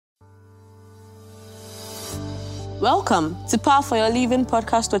Welcome to Power for Your Living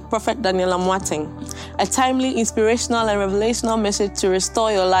podcast with Prophet Daniel Amwating, a timely, inspirational, and revelational message to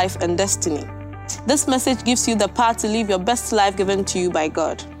restore your life and destiny. This message gives you the power to live your best life given to you by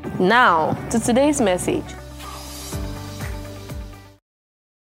God. Now, to today's message.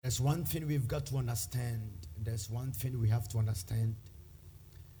 There's one thing we've got to understand. There's one thing we have to understand.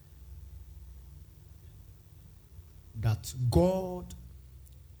 That God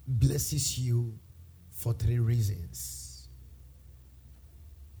blesses you for three reasons.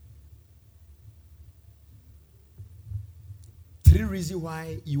 Three reasons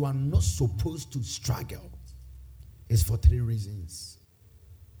why you are not supposed to struggle is for three reasons.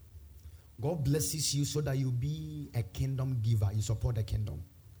 God blesses you so that you be a kingdom giver. You support the kingdom.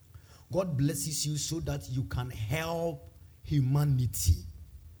 God blesses you so that you can help humanity.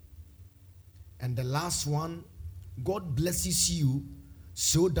 And the last one, God blesses you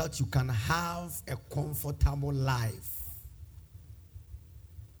so that you can have a comfortable life.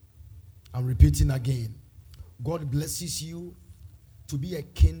 I'm repeating again. God blesses you to be a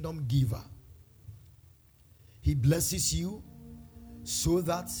kingdom giver. He blesses you so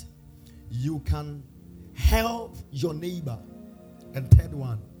that you can help your neighbor. And third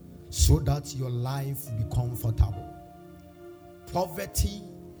one, so that your life will be comfortable. Poverty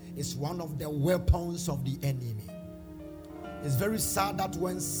is one of the weapons of the enemy. It's very sad that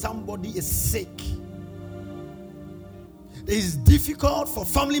when somebody is sick, it is difficult for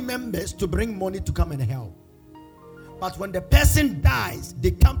family members to bring money to come and help. But when the person dies,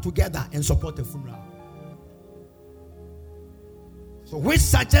 they come together and support the funeral. So which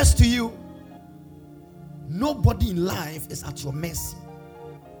suggests to you, nobody in life is at your mercy.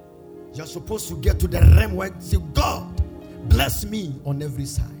 You're supposed to get to the realm where you say, God, bless me on every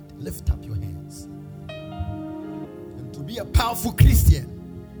side. Lift up your hands. And to be a powerful Christian,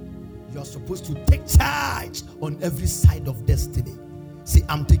 you're supposed to take charge on every side of destiny. Say,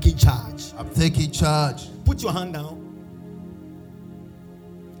 I'm taking charge. I'm taking charge. Put your hand down.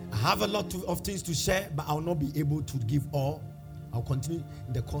 I have a lot of things to share, but I'll not be able to give all. I'll continue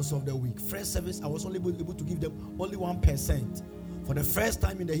in the course of the week. First service, I was only able to give them only 1%. For the first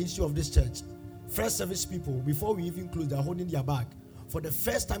time in the history of this church, first service people, before we even close, they're holding their bag. For the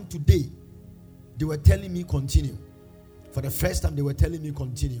first time today, they were telling me continue. For the first time, they were telling me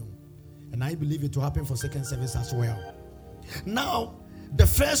continue. And I believe it will happen for second service as well. Now, the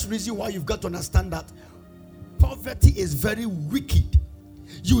first reason why you've got to understand that poverty is very wicked.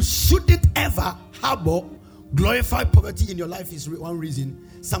 You shouldn't ever harbor, glorify poverty in your life is one reason.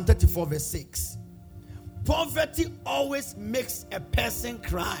 Psalm 34 verse 6. Poverty always makes a person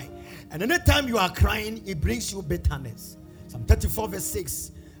cry. And anytime you are crying, it brings you bitterness. Psalm 34 verse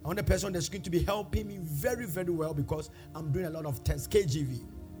 6. I want the person on the screen to be helping me very, very well because I'm doing a lot of tests. KJV.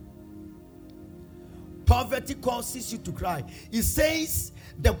 Poverty causes you to cry. It says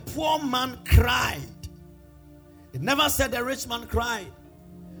the poor man cried. It never said the rich man cried.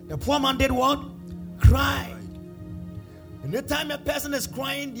 The poor man did what? Cried. Anytime a person is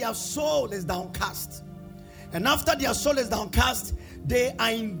crying, their soul is downcast. And after their soul is downcast, they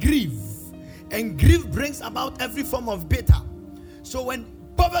are in grief. And grief brings about every form of bitter. So when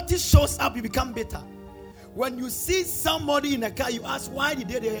poverty shows up, you become bitter. When you see somebody in a car, you ask, why did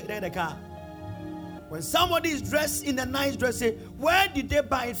they rent a car? When somebody is dressed in a nice dress, say, where did they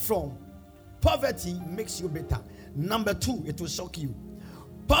buy it from? Poverty makes you bitter. Number two, it will shock you.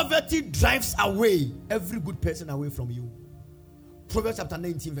 Poverty drives away every good person away from you. Proverbs chapter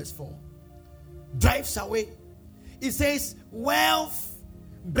 19 verse 4. Drives away. It says, wealth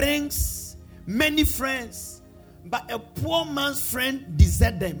brings many friends, but a poor man's friend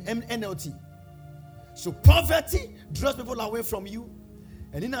deserts them. NLT. So poverty draws people away from you.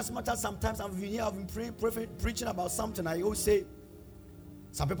 And in as much as sometimes I've been preaching about something, I always say,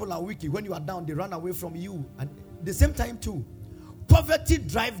 some people are wicked. When you are down, they run away from you. And at the same time too, poverty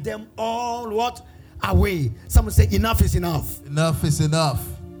drives them all what? Away. Someone say, enough is enough. Enough is enough.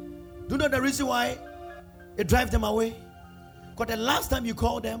 Do you know the reason why it drives them away? Because the last time you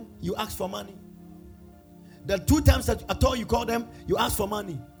call them, you ask for money. The two times that at all you call them, you ask for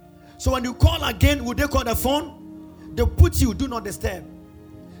money. So when you call again, would they call the phone? They put you, do not disturb.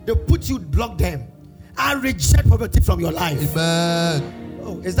 They put you, block them. I reject poverty from your life. Amen.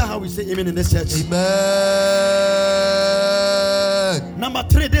 Oh, is that how we say amen in this church? Amen. Number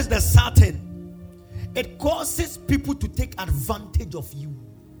three, this is the certain. It causes people to take advantage of you.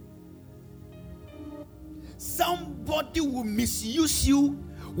 Somebody will misuse you,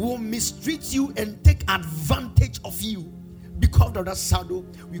 will mistreat you, and take advantage of you because of that shadow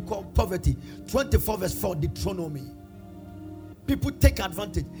we call poverty. 24 verse 4, Deuteronomy. People take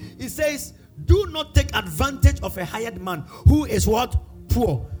advantage. It says, Do not take advantage of a hired man who is what?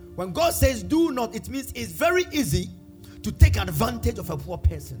 Poor. When God says do not, it means it's very easy to take advantage of a poor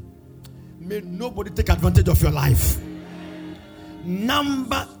person. May nobody take advantage of your life.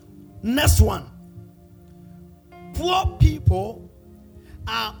 Next one. Poor people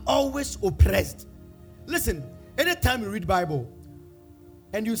are always oppressed. Listen, anytime you read Bible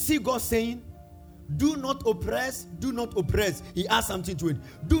and you see God saying, do not oppress, he adds something to it.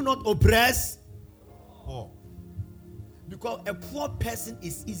 Do not oppress. Because a poor person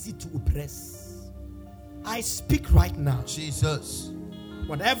is easy to oppress. I speak right now. Jesus.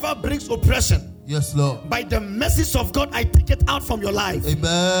 Whatever brings oppression, yes, Lord, by the message of God, I take it out from your life.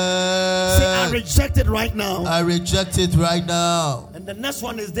 Amen. Say, I reject it right now. I reject it right now. And the next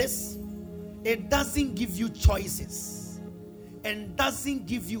one is this. It doesn't give you choices and doesn't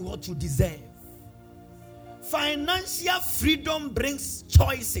give you what you deserve. Financial freedom brings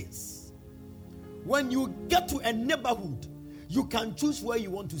choices. When you get to a neighborhood, you can choose where you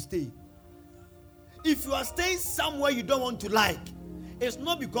want to stay. If you are staying somewhere you don't want to like, it's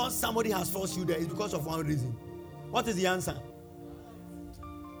not because somebody has forced you there, it's because of one reason. What is the answer?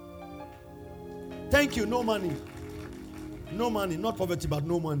 Thank you, no money. No money, not poverty, but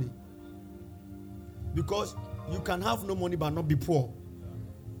no money. Because you can have no money but not be poor.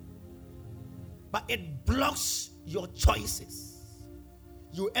 But it blocks your choices.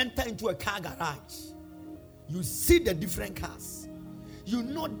 You enter into a car garage. You see the different cars. You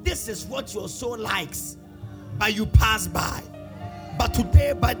know this is what your soul likes, but you pass by. But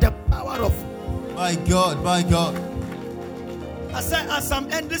today, by the power of my God, as I'm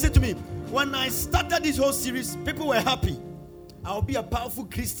and listen to me. When I started this whole series, people were happy. I'll be a powerful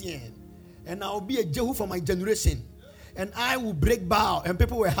Christian, and I'll be a Jehu for my generation, and I will break bow, and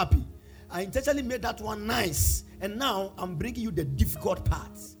people were happy. I intentionally made that one nice, and now I'm bringing you the difficult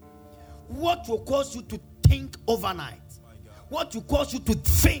parts. What will cause you to think overnight? What will cause you to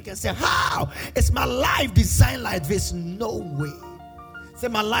think and say, how is my life designed like this? No way. Say,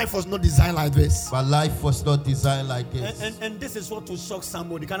 my life was not designed like this. My life was not designed like this. And this is what will shock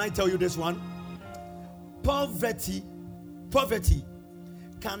somebody. Can I tell you this one? Poverty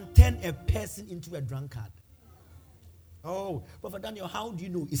can turn a person into a drunkard. Oh, Prophet Daniel, how do you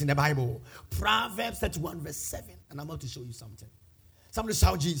know? It's in the Bible. Proverbs 31 verse 7. And I'm about to show you something. Somebody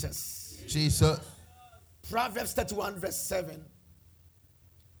shout Jesus. Jesus. Proverbs 31 verse 7.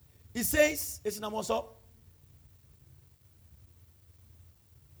 It says, it's in Amoso.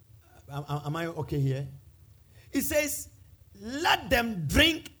 Am I okay here? It says, let them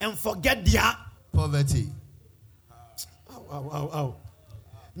drink and forget their poverty. Ow.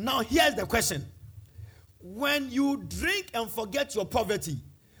 Now here's the question. When you drink and forget your poverty,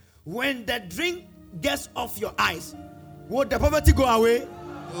 when the drink gets off your eyes, will the poverty go away?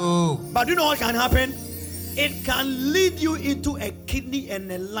 Oh. But you know what can happen? It can lead you into a kidney and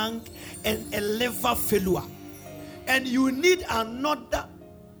a lung and a liver failure. And you need another.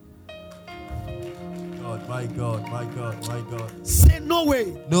 My God. Say no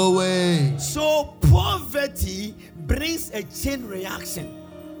way. No way. So poverty brings a chain reaction.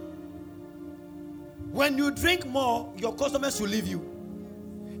 When you drink more, your customers will leave you.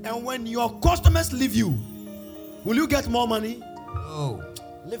 And when your customers leave you, will you get more money? No.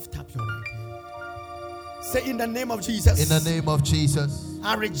 Lift up your right hand. Say, in the name of Jesus. In the name of Jesus.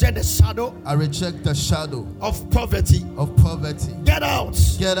 I reject the shadow. I reject the shadow of poverty. Of poverty. Get out.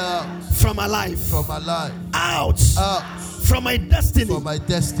 Get out. From my life. From my life. Out. Out. From my destiny. From my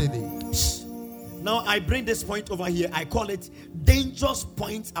destiny. Now I bring this point over here. I call it dangerous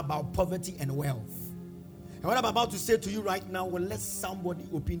points about poverty and wealth. And what I'm about to say to you right now will let somebody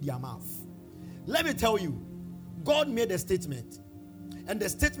open their mouth. Let me tell you, God made a statement. And the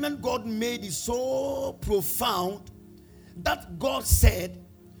statement God made is so profound that God said,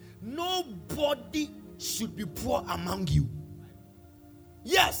 nobody should be poor among you.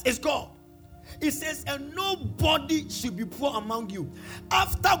 Yes, it's God. It says, and nobody should be poor among you.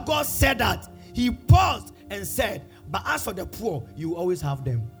 After God said that, he paused and said, but as for the poor, you always have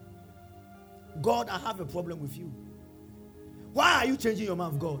them. God, I have a problem with you. Why are you changing your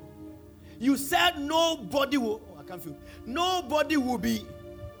mouth, God? You said nobody will, nobody will be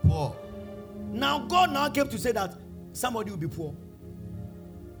poor. Now God now came to say that somebody will be poor.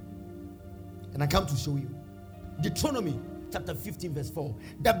 And I come to show you. Deuteronomy chapter 15 verse 4.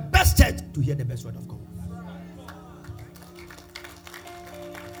 The best church to hear the best word of God.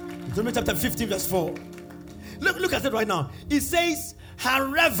 Deuteronomy chapter 15 verse 4. Look at it right now. It says,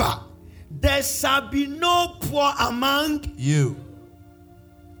 however, there shall be no poor among you.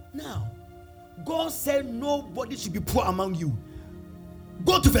 Now, God said nobody should be poor among you.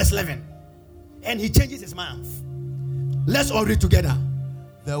 Go to verse 11. and he changes his mouth. Let's all read together.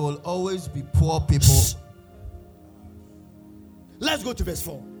 There will always be poor people. Let's go to verse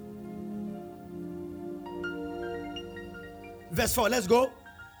 4. Verse 4, let's go.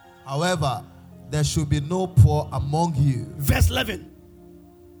 However, there should be no poor among you. Verse 11.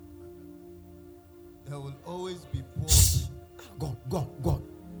 There will always be poor.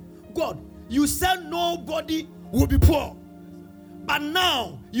 God, you said nobody will be poor. But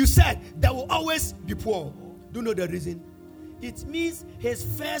now you said there will always be poor. Do you know the reason? It means his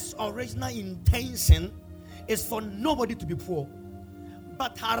first original intention is for nobody to be poor.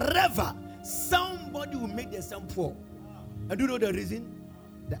 But however, somebody will make themselves poor. And do you know the reason?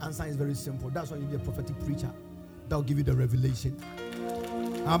 The answer is very simple. That's why you need a prophetic preacher that will give you the revelation.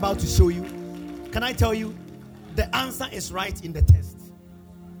 I'm about to show you. Can I tell you? The answer is right in the text.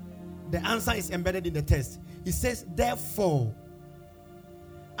 The answer is embedded in the text. It says, therefore,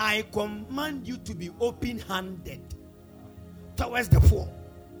 I command you to be open-handed towards the poor.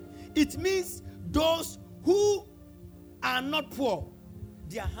 It means those who are not poor,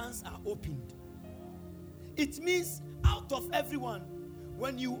 their hands are opened. It means out of everyone,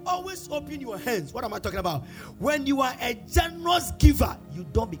 when you always open your hands, what am I talking about? When you are a generous giver, you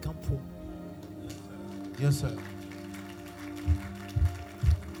don't become poor. Yes, sir.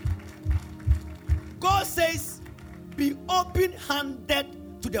 God says, be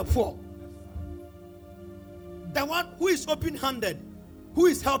open-handed to the poor. The one who is open-handed, who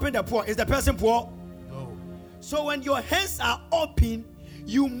is helping the poor, is the person poor? No. So when your hands are open,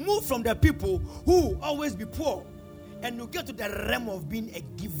 you move from the people who always be poor, and you get to the realm of being a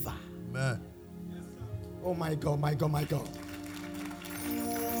giver. Amen. Oh my God, my God, my God.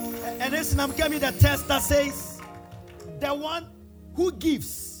 And listen, I'm giving you the text that says, the one who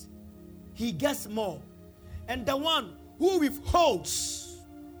gives, he gets more. And the one who withholds,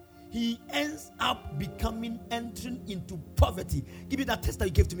 he ends up entering into poverty. Give me that text that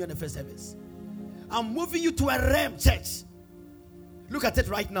you gave to me on the first service. I'm moving you to a realm, church. Look at it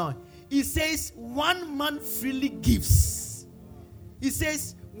right now. He says, one man freely gives. He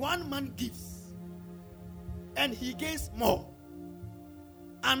says, one man gives, and he gains more.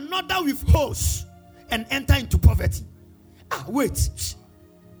 Another withholds and enter into poverty. Wait.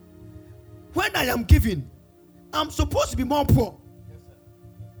 When I am giving, I'm supposed to be more poor. Yes, sir.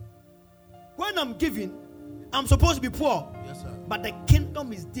 When I'm giving, I'm supposed to be poor. Yes, sir. But the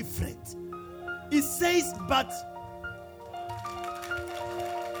kingdom is different. It says, but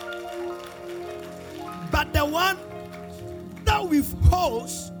the one that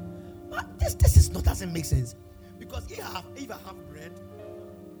withholds, this is not, doesn't make sense. Because if I have bread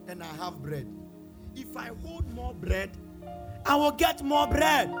and I have bread, if I hold more bread, I will get more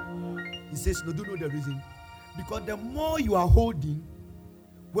bread. He says, no, do you know the reason? Because the more you are holding,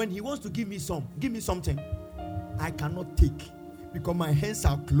 when he wants to give me something, I cannot take because my hands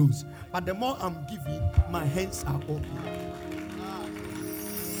are closed. But the more I'm giving, my hands are open.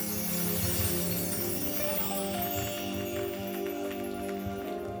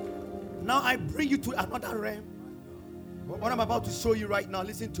 Now I bring you to another realm. What I'm about to show you right now,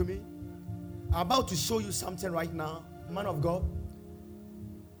 listen to me. I'm about to show you something right now, man of God.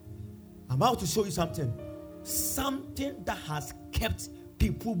 I'm about to show you something. Something that has kept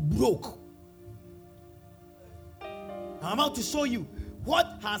people broke. I'm about to show you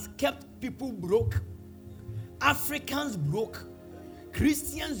what has kept people broke. Africans broke.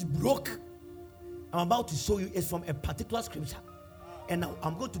 Christians broke. I'm about to show you is from a particular scripture. And now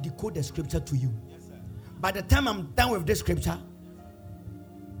I'm going to decode the scripture to you. Yes, sir. By the time I'm done with this scripture,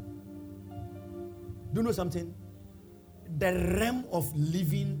 do you know something? The realm of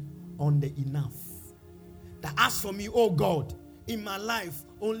living on the enough. That as for me, oh God, in my life,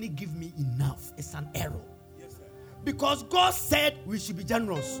 only give me enough. It's an error. Yes, sir. Because God said we should be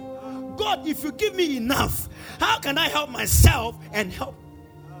generous. God, if you give me enough, how can I help myself and help?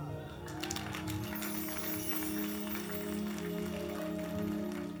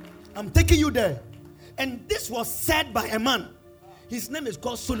 I'm taking you there. And this was said by a man. His name is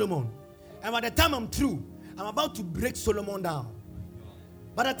called Solomon. And by the time I'm through, I'm about to break Solomon down.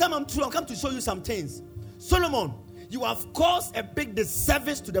 By the time I'm through, I'm come to show you some things. Solomon, you have caused a big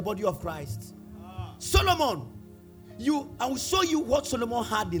disservice to the body of Christ. Solomon, I will show you what Solomon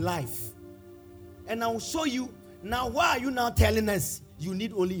had in life. And I will show you, now why are you now telling us you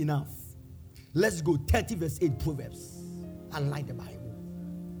need only enough? Let's go, 30 verse 8 Proverbs. I like the Bible.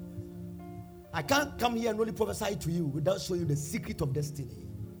 I can't come here and only prophesy to you without showing you the secret of destiny.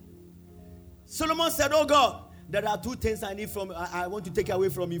 Solomon said, oh God, there are two things I need from, I want to take away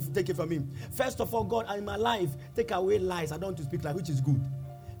from you, take it from him. First of all, God, in my life, take away lies. I don't want to speak lies, which is good.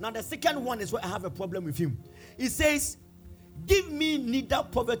 Now the second one is where I have a problem with him. He says, give me neither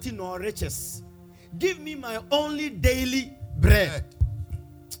poverty nor riches. Give me my only daily bread.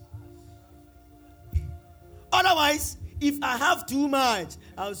 Otherwise, if I have too much,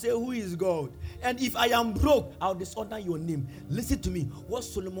 I'll say, who is God? And if I am broke, I'll dishonor your name. Listen to me. What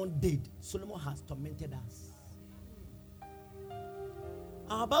Solomon did, Solomon has tormented us.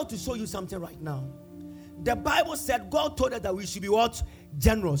 I'm about to show you something right now. The Bible said God told us that we should be what?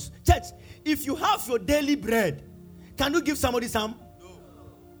 Generous. Church, if you have your daily bread, can you give somebody some? No.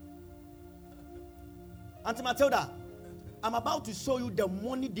 Auntie Matilda, I'm about to show you the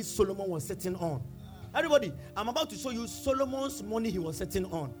money this Solomon was sitting on. Everybody, I'm about to show you Solomon's money he was sitting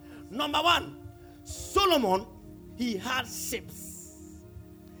on. Number one, Solomon, he had ships.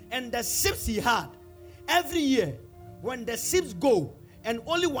 And the ships he had, every year, when the ships go and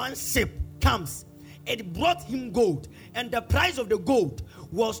only one ship comes, it brought him gold. And the price of the gold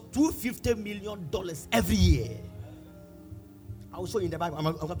was $250 million every year. I will show you in the Bible. I'm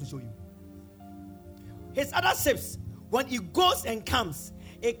going to show you. His other ships, when it goes and comes,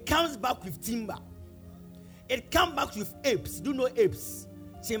 it comes back with timber. It comes back with apes. Do you know apes?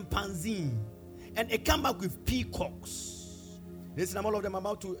 Chimpanzee. And it comes back with peacocks. Listen, I'm all of them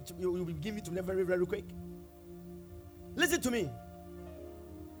about to you will give it to them very, very quick. Listen to me.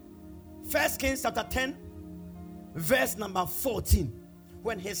 1 Kings chapter 10, verse number 14.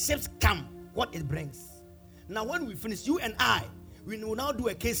 When his ships come, what it brings. Now when we finish, you and I, we will now do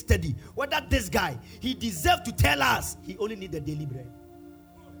a case study. Whether this guy, he deserves to tell us he only needs the daily bread.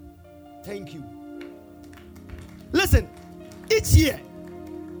 Thank you. Listen, each year,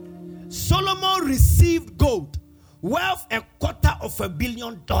 Solomon received gold worth $250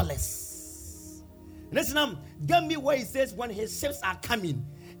 million. Listen, get me where he says when his ships are coming,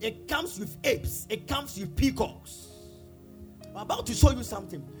 it comes with apes, it comes with peacocks. I'm about to show you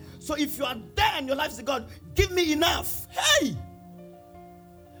something. So if you are there and your life is God, give me enough. Hey,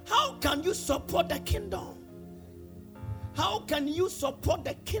 how can you support the kingdom? How can you support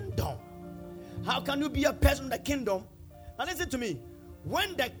the kingdom? How can you be a person in the kingdom? Now listen to me.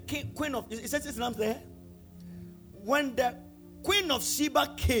 When the queen of, it says his name there. When the queen of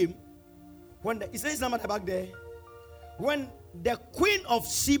Sheba came, it says his name at the back there. When the queen of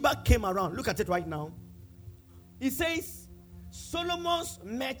Sheba came around, look at it right now. It says Solomon's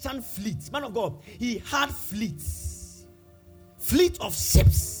merchant fleet, man of God, he had fleets. Fleet of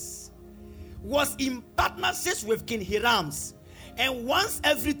ships. Was in partnerships with King Hiram's. And once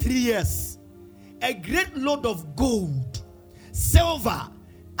every 3 years, a great load of gold, silver,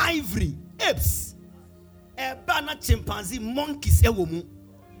 ivory, apes, a banana chimpanzee, monkeys,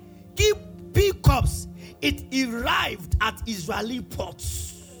 keep peacocks. It arrived at Israeli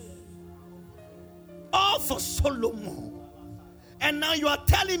ports. All for Solomon. And now you are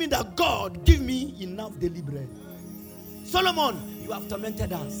telling me that God, give me enough daily bread. Solomon, you have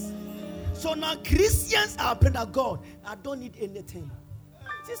tormented us. So now Christians are praying that God, I don't need anything.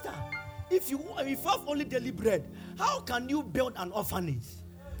 Sister, if you have only daily bread, how can you build an orphanage?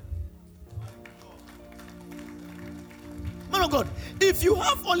 Man of God, if you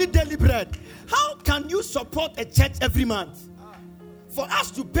have only daily bread, how can you support a church every month? For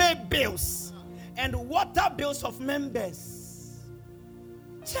us to pay bills and water bills of members.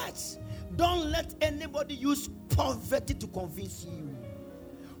 Church, don't let anybody use poverty to convince you.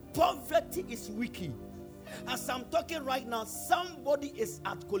 Poverty is wicked. As I'm talking right now, somebody is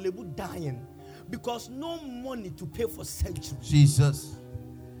at Korle Bu dying because no money to pay for surgery. Jesus.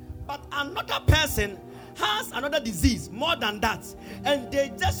 But another person has another disease more than that, and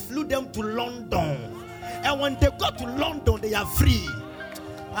they just flew them to London. And when they got to London, they are free.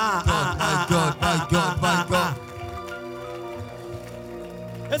 My God.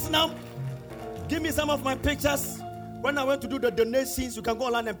 Listen now, give me some of my pictures. When I went to do the donations, you can go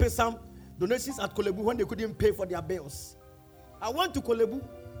online and pay some donations at Korle Bu when they couldn't pay for their bills. I went to Korle Bu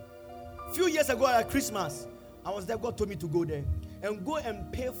a few years ago at Christmas. I was there. God told me to go there and go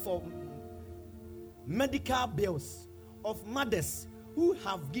and pay for medical bills of mothers who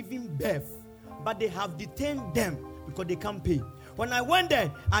have given birth, but they have detained them because they can't pay. When I went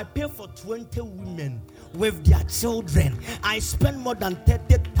there, I paid for 20 women with their children. I spent more than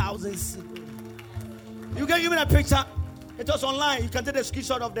 30,000. You can give me a picture. It was online. You can take a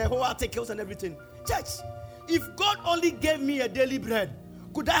screenshot of the whole articles and everything. Church, if God only gave me a daily bread,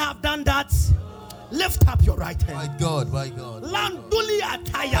 could I have done that? Lift up your right hand. My God. Landuli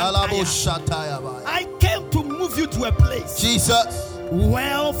ataya. I came to move you to a place. Jesus.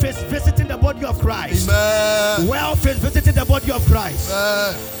 Wealth is visiting the body of Christ. Amen. Wealth is visiting the body of Christ.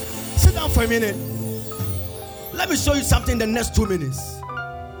 Amen. Sit down for a minute. Let me show you something in the next 2 minutes.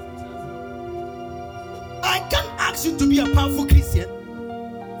 ask you to be a powerful Christian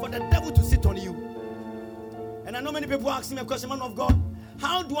for the devil to sit on you. And I know many people ask me a question, man of God,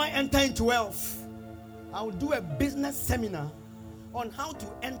 how do I enter into wealth? I will do a business seminar on how to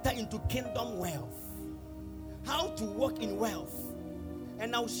enter into kingdom wealth, how to walk in wealth,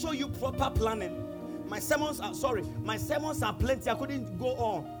 and I'll show you proper planning. My sermons are plenty. I couldn't go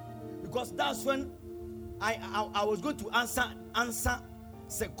on because that's when I was going to answer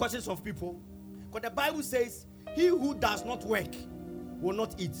questions of people. Because the Bible says, he who does not work will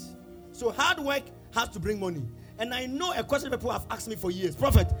not eat. So hard work has to bring money. And I know a question people have asked me for years.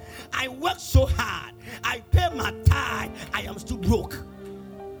 Prophet, I work so hard. I pay my tithe. I am still broke.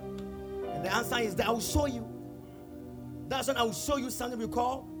 And the answer is that I will show you. That's when I will show you something we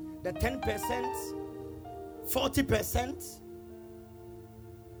call the 10%, 40%,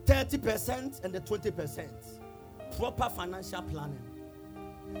 30%, and the 20%. Proper financial planning.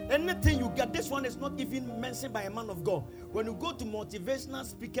 Anything you get, this one is not even mentioned by a man of God. When you go to motivational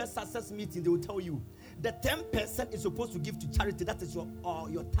speaker success meeting, they will tell you the 10% is supposed to give to charity. That is your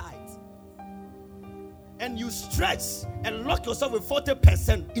tithe. And you stretch and lock yourself with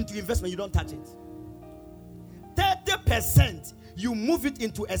 40% into investment. You don't touch it. 30% you move it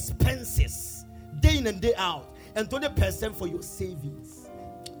into expenses day in and day out, and 20% for your savings.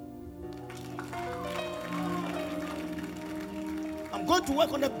 I'm going to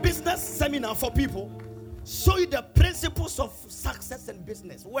work on a business seminar for people, show you the principles of success and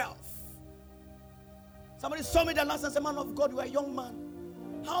business, wealth. Somebody saw me the last and said, man of God, you are a young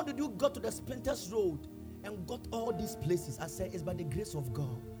man. How did you go to the Sprinters Road and got all these places? I said, it's by the grace of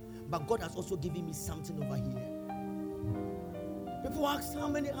God. But God has also given me something over here. People ask, how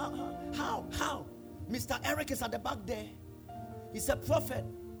many, how? Mr. Eric is at the back there. He's a prophet.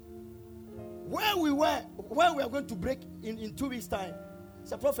 Where we are going to break in 2 weeks' time.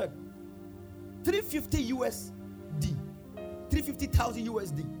 It's a prophet. 350 USD. 350,000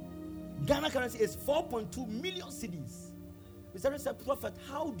 USD. Ghana currency is 4.2 million cedis. Mr. Eric said, prophet,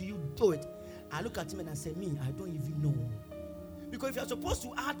 how do you do it? I look at him and I say, me, I don't even know. Because if you're supposed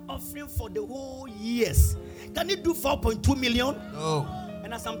to add offering for the whole years, can you do 4.2 million? No.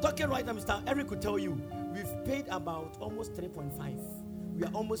 And as I'm talking right now, Mr. Eric could tell you, we've paid about almost 3.5. We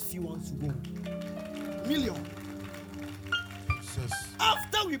are almost few ones to go. Million. Jesus.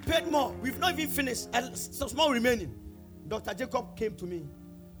 After we paid more, we've not even finished. So small remaining. Dr. Jacob came to me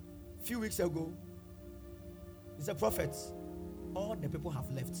a few weeks ago. He's a prophet. All the people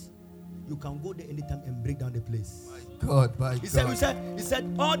have left. You can go there anytime and break down the place. My God. He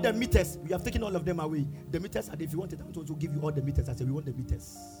said, all the meters, we have taken all of them away. The meters, and if you want it, I'm going to give you all the meters. I said, we want the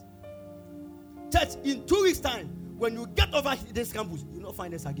meters. Church, in 2 weeks' time, when you get over this campus, you will not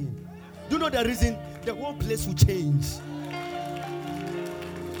find us again. Do you know the reason? The whole place will change.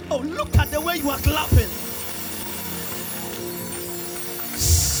 Oh, look at the way you are clapping.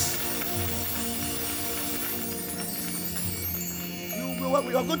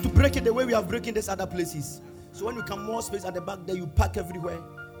 We are going to break it the way we are breaking these other places. So when you come more space at the back there, you park everywhere.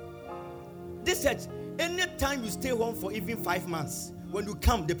 This church, anytime you stay home for even 5 months, when you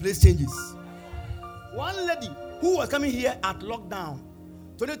come, the place changes. One lady who was coming here at lockdown,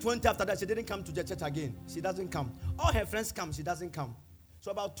 2020, after that, she didn't come to the church again. She doesn't come. All her friends come, she doesn't come.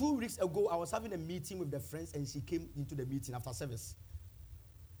 So about 2 weeks ago, I was having a meeting with the friends, and she came into the meeting after service.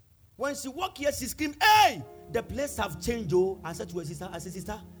 When she walked here, she screamed, hey, the place have changed, oh. I said to her sister,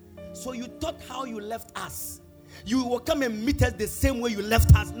 sister, so you thought how you left us, you will come and meet us the same way you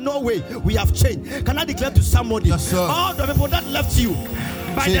left us? No way, we have changed. Can I declare to somebody, yes, all the people that left you,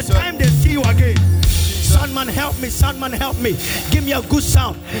 by the time they see you again, Soundman, help me. Soundman, help me. Give me a good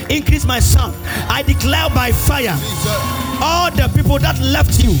sound. Increase my sound. I declare by fire, Jesus, all the people that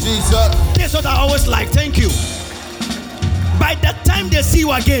left you, Jesus, this is what I always like. Thank you. By the time they see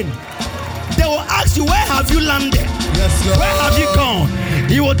you again, they will ask you, where have you landed? Yes, Lord. Where have you gone?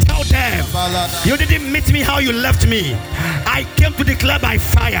 You will tell them, you didn't meet me how you left me. I came to declare by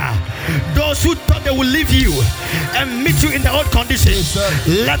fire, those who thought they would leave you and meet you in the old conditions, yes,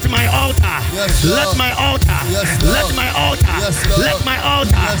 let my altar, yes, let my altar, yes, let my altar, yes, let my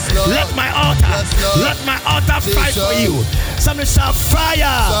altar, yes, let my altar, yes, let my altar fight for you. Somebody shout fire.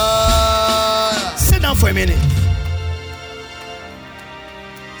 Sit down for a minute.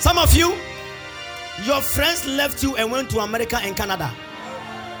 Some of you, your friends left you and went to America and Canada.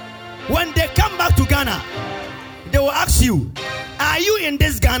 When they come back to Ghana, they will ask you, are you in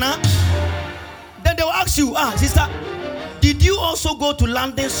this Ghana? Then they will ask you, sister, did you also go to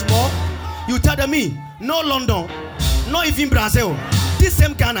London small? You tell them, me, no London, not even Brazil, this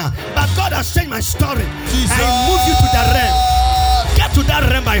same Ghana. But God has changed my story. Jesus. I move you to that realm. Get to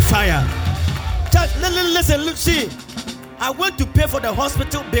that realm by fire. Church, listen, look, see. I went to pay for the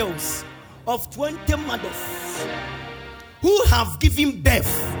hospital bills of 20 mothers who have given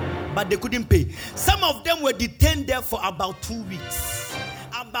birth, but they couldn't pay. Some of them were detained there for about 2 weeks,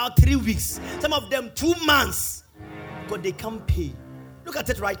 about 3 weeks. Some of them 2 months, because they can't pay. Look at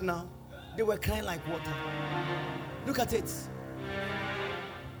it right now. They were crying like water. Look at it.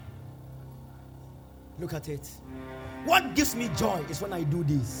 Look at it. What gives me joy is when I do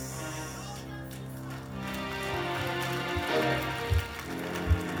this.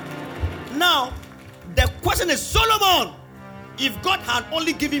 Now, the question is, Solomon, if God had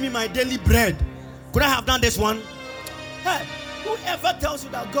only given me my daily bread, could I have done this one? Hey, whoever tells you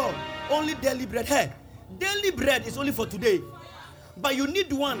that God, only daily bread, hey, daily bread is only for today. But you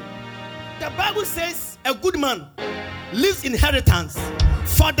need one. The Bible says a good man leaves inheritance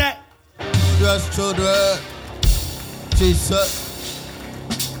for the children. Jesus.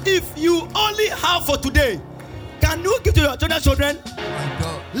 If you only have for today, can you give to your children? My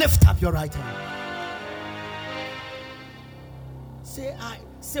God. Lift up your right hand.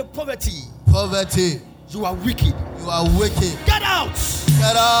 Say poverty. Poverty. You are wicked. You are wicked. Get out.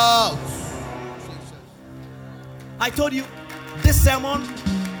 Get out. I told you, this sermon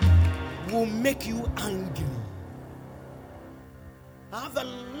will make you angry. I have a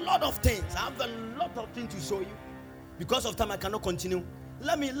lot of things. To show you. Because of time, I cannot continue.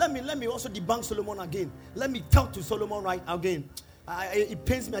 Let me also debunk Solomon again. Let me talk to Solomon right again. It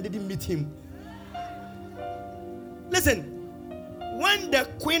pains me I didn't meet him. Listen, when the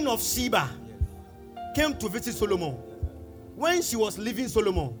Queen of Sheba came to visit Solomon, when she was leaving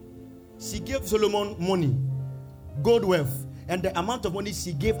Solomon, she gave Solomon money, gold wealth, and the amount of money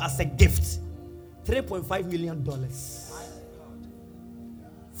she gave as a gift, $3.5 million.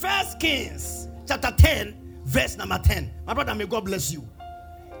 1 Kings chapter 10, verse number 10. My brother, may God bless you.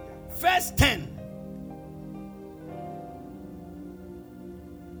 Verse 10.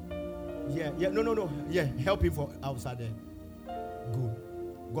 No. Yeah, help him for outside there. Good.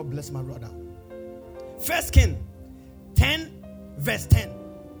 God bless my brother. 1 Kings 10, verse 10.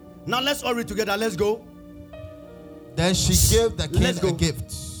 Now let's all read together. Let's go. Then she gave the king a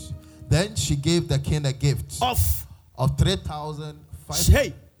gift. Then she gave the king a gift of 3,500.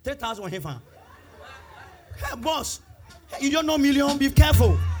 Hey, 3,000 hefa. Hey, boss. Hey, you don't know million. Be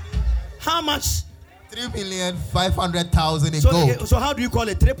careful. How much? 3,500,000 in gold. So how do you call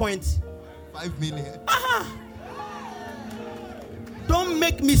it? 3.5 million. Don't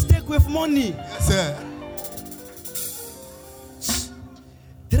make mistake with money. Yes, sir.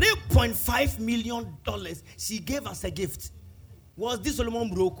 $3.5 million she gave us a gift. Was this Solomon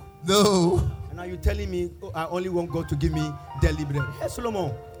broke? No. And now you're telling me, I only want God to give me daily bread. Hey,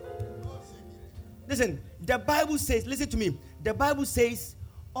 Solomon. Listen, the Bible says, listen to me. The Bible says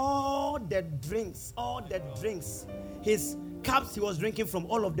all the drinks, his cups he was drinking from,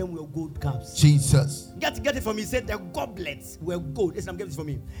 all of them were gold cups. Jesus. Get it from me. He said the goblets were gold. Listen, I'm getting this from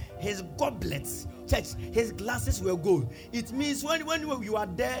me. His goblets, church, his glasses were gold. It means when you are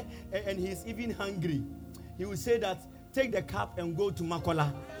there and he's even hungry, he will say that, take the cup and go to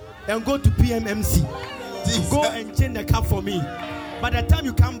Makola and go to PMMC. Jesus. Go and change the cup for me. By the time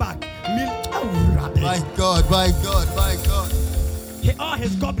you come back, my God. All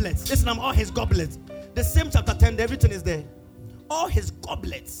his goblets. Listen, all his goblets. The same chapter 10, everything is there. All his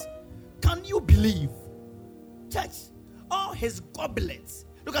goblets. Can you believe? Church, all his goblets.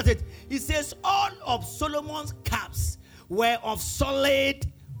 Look at it. He says all of Solomon's cups were of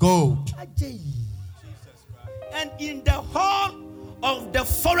solid gold. And in the whole of the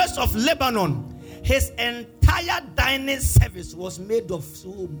forest of Lebanon, his entire dining service was made of,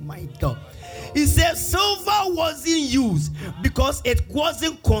 oh my God. He says silver wasn't used because it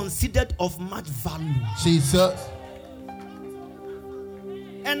wasn't considered of much value. Jesus.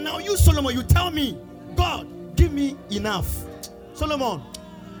 And now you, Solomon, you tell me, God, give me enough. Solomon.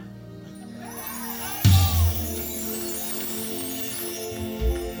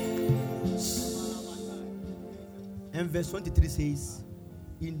 And verse 23 says,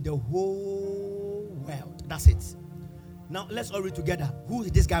 in the whole world. That's it. Now let's all read together who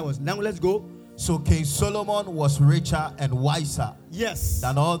this guy was. Now let's go. So King Solomon was richer and wiser, yes,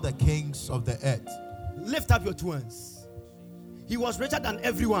 than all the kings of the earth. Lift up your two hands. He was richer than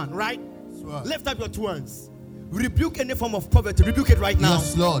everyone, right? Sure. Lift up your two hands. Rebuke any form of poverty. Rebuke it right now.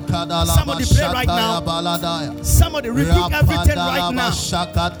 Yes, Lord. Somebody pray right now. Somebody rebuke everything right now.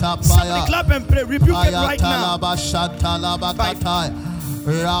 Somebody clap and pray. Rebuke it right now.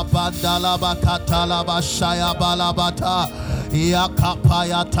 Rabandalaba katalaba shaya balabata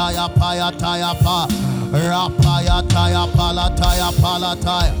yakapaya taya paya taya pa rapaya taya palataya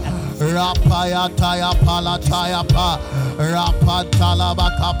palataya Rapaya taya pala taya pa. Rapatalaba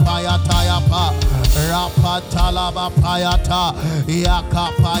kapaya taya pa. Rapatalaba payata.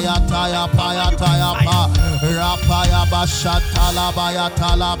 Yakapaya taya paya taya pa. Rapaya bashatalaba ya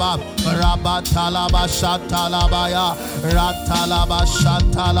talaba. Rabatalaba shatalabaya. Ratalaba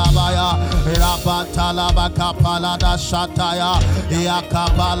shatalabaya. Rabatalaba kapalada shataya.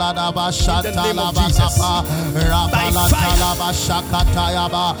 Yakapalada bashatalaba kapa. Rabalatalaba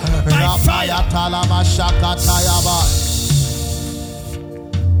shakatayaba. Rabayatalaba shakatayaba.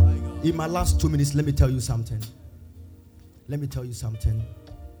 In my last 2 minutes, let me tell you something.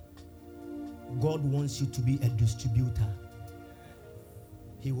 God wants you to be a distributor.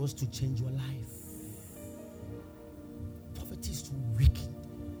 He wants to change your life. Poverty is too wicked.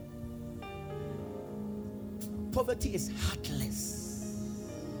 Poverty is heartless.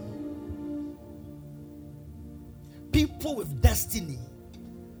 People with destiny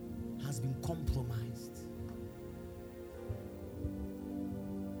has been compromised.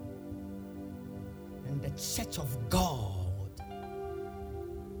 And the church of God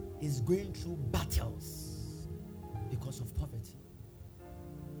is going through battles because of poverty.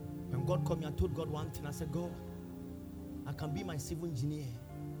 When God called me, I told God one thing. I said, God, I can be my civil engineer,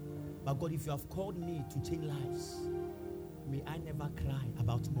 but God, if you have called me to change lives, may I never cry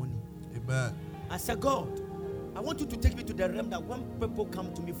about money. Amen. I said, God, I want you to take me to the realm that when people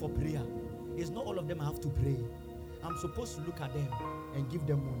come to me for prayer, it's not all of them I have to pray. I'm supposed to look at them and give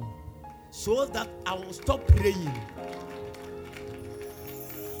them money, so that I will stop praying.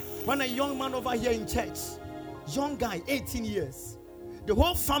 When a young man over here in church, young guy, 18 years, the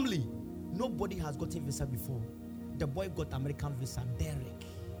whole family, nobody has gotten visa before. The boy got American visa, Derek.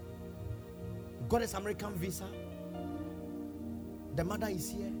 Got his American visa. The mother is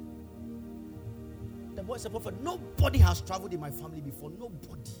here. The boy is a prophet. Nobody has traveled in my family before.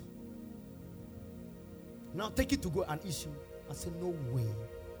 Nobody. Now take it to go an issue. I said, no way.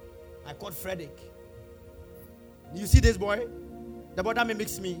 I called Frederick. You see this boy? The boy that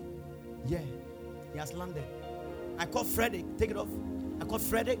mimics me. Yeah, he has landed. I called Frederick. Take it off. I called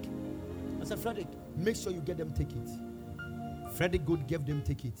Frederick. I said, Frederick, make sure you get them ticket. Frederick good gave them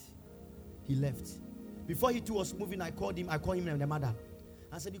ticket. He left. Before he too was moving, I called him and the mother.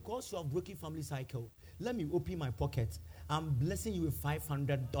 I said, because you have broken family cycle, let me open my pocket. I'm blessing you with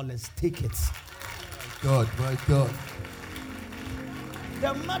 $500 tickets. God, my God.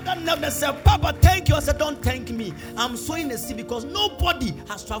 The mother never said, Papa, thank you. I said, don't thank me. I'm sowing the seed because nobody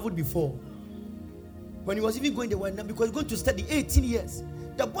has traveled before. When he was even going there, because he's going to study 18 years.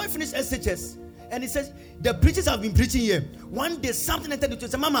 The boy finished SHS and he says, the preachers have been preaching here. One day, something entered into him.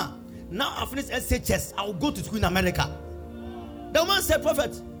 He said, Mama, now I finished SHS. I will go to school in America. The woman said,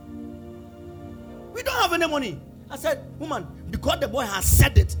 Prophet, we don't have any money. I said, woman, because the boy has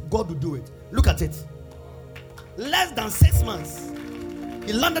said it, God will do it. Look at it. Less than 6 months.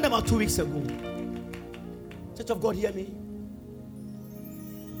 He landed about 2 weeks ago. Church of God, hear me.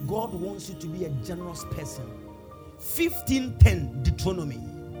 God wants you to be a generous person. 15:10 Deuteronomy.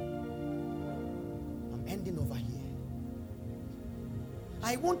 I'm ending over here.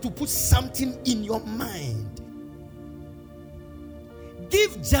 I want to put something in your mind.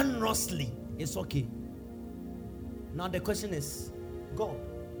 Give generously. It's okay. Now the question is, God,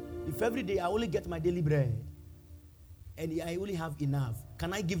 if every day I only get my daily bread and I only have enough,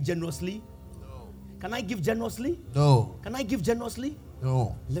 can I give generously? No. Can I give generously? No. Can I give generously?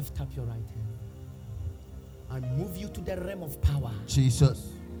 No. Lift up your right hand. I move you to the realm of power. Jesus.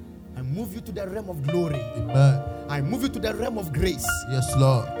 I move you to the realm of glory. Amen. I move you to the realm of grace. Yes,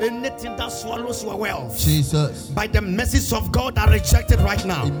 Lord. Anything that swallows your wealth, Jesus. by the message of God, I reject it right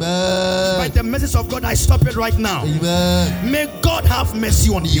now. Amen. By the message of God, I stop it right now. Amen. May God have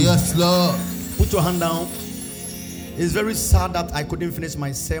mercy on you. Yes, Lord. Put your hand down. It's very sad that I couldn't finish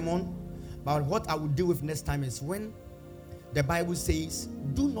my sermon. But what I will deal with next time is when the Bible says,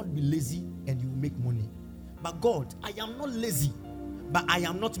 do not be lazy and you will make money. But God, I am not lazy, but I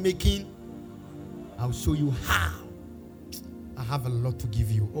am not making. I'll show you how. I have a lot to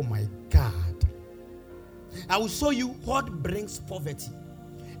give you. Oh my God. I will show you what brings poverty.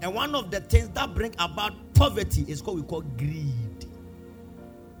 And one of the things that bring about poverty is what we call greed.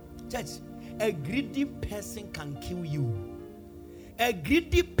 Church, a greedy person can kill you. A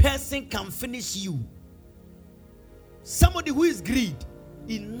greedy person can finish you. Somebody who is greedy,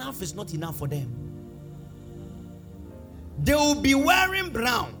 enough is not enough for them. They will be wearing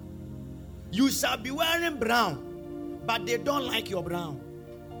brown. You shall be wearing brown, but they don't like your brown.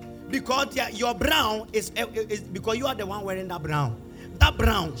 Because your brown is because you are the one wearing that brown. That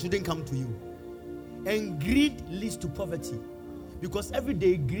brown shouldn't come to you. And greed leads to poverty. Because every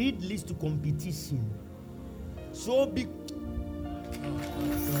day greed leads to competition. So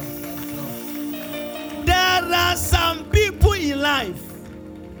there are some people in life,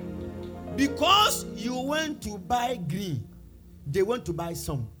 because you went to buy green, they went to buy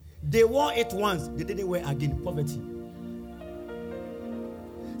some. They wore it once, they didn't wear again. Poverty.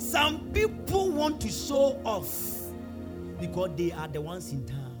 Some people want to show off because they are the ones in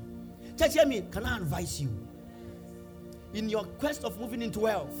town. Church, hear me. Can I advise you? In your quest of moving into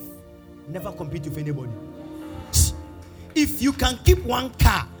wealth, never compete with anybody. If you can keep one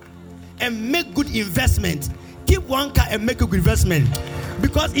car and make good investment, keep one car and make a good investment.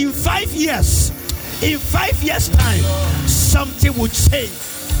 Because in 5 years time, something will change.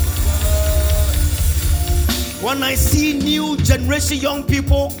 When I see new generation young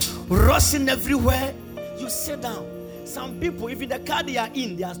people rushing everywhere, you sit down. Some people, even the car they are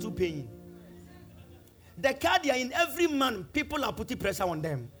in, they are still paying. The car they are in, every month, people are putting pressure on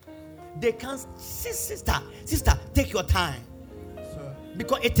them. They can't. Sister, take your time.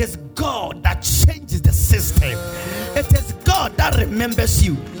 Because it is God that changes the system. It is God that remembers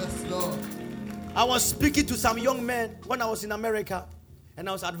you. Yes, Lord. I was speaking to some young men when I was in America, and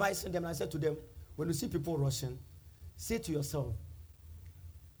I was advising them, and I said to them, when you see people rushing, say to yourself,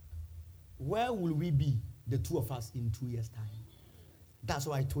 where will we be, the two of us, in 2 years' time? That's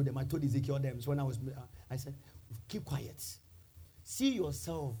what I told them. I told Ezekiel them when I said, keep quiet. See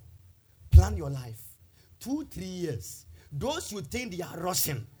yourself, plan your life. 2-3 years. Those you think they are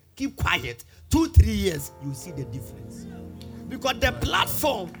rushing, keep quiet. 2-3 years, you see the difference. Because the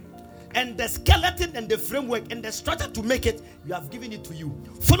platform and the skeleton and the framework and the structure to make it, we have given it to you.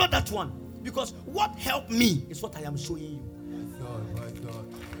 Follow that one. Because what helped me is what I am showing you. My God.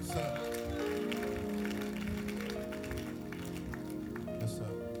 Yes, sir. Yes, sir.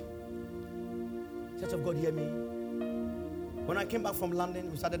 Church of God, hear me. When I came back from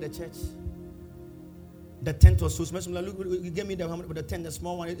London, we started the church. The tent was so small. Look, you gave me the tent, the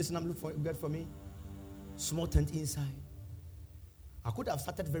small one. It's not good for me. Small tent inside. I could have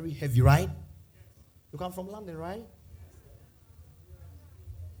started very heavy, right? You come from London, right?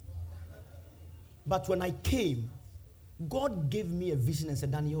 But when I came, God gave me a vision and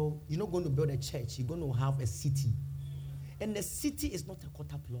said, Daniel, you're not going to build a church. You're going to have a city. And a city is not a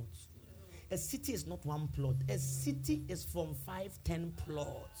quarter plot. A city is not one plot. A city is from 5-10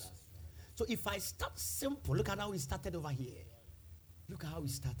 plots. So if I start simple, look at how we started over here. Look at how we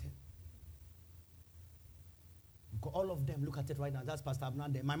started. All of them, look at it right now. That's Pastor Abner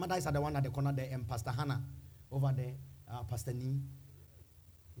there. My mother is at the one at the corner there, and Pastor Hannah over there, Pastor Nee.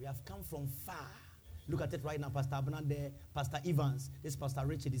 We have come from far. Look at it right now. Pastor Abner there, Pastor Evans. This Pastor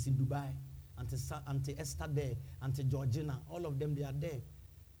Richard is in Dubai. Auntie Esther there, Auntie Georgina. All of them, they are there.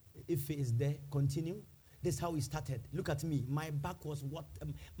 Ife is there. Continue. This is how we started. Look at me. My back was what?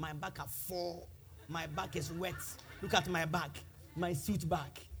 My back are full. My back is wet. Look at my back. My suit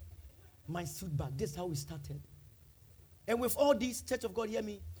back. My suit back. This is how we started. And with all this, Church of God, hear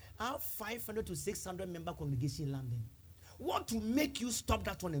me. I have 500 to 600 member congregation in London. What to make you stop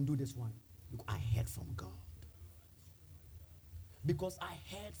that one and do this one? Because I heard from God. Because I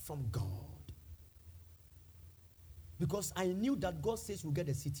heard from God. Because I knew that God says we'll get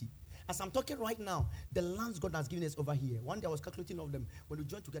a city. As I'm talking right now, the lands God has given us over here. One day I was calculating of them. When we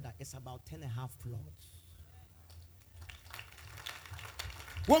join together, it's about 10.5 plots.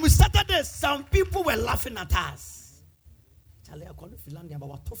 When we started this, some people were laughing at us.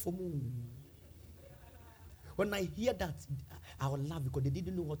 When I hear that, I will laugh because they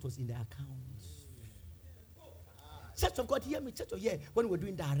didn't know what was in their accounts. Church of God, hear me. Church of yeah. When we're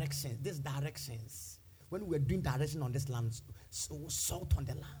doing directions, these directions. When we're doing direction on this land, salt on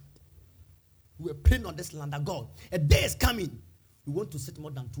the land. We're praying on this land that God, a day is coming. We want to set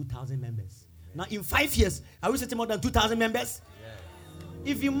more than 2,000 members. Now, in 5 years, are we setting more than 2,000 members?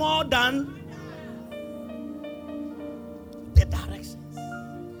 Yes. If you more than the directions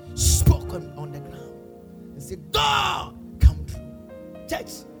spoken on the ground and say, God, come through.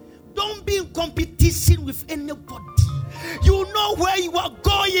 Church, don't be in competition with anybody. You know where you are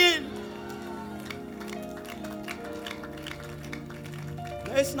going.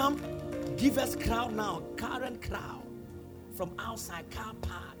 There's now givers crowd now, current crowd from outside car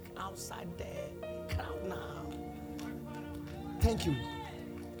park, outside there, crowd now. Thank you,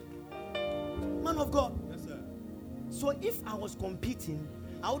 man of God. Yes, sir. So if I was competing,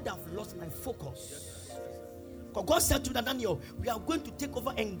 I would have lost my focus. Because God said to Daniel, we are going to take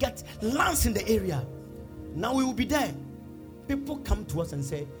over and get lands in the area. Now we will be there. People come to us and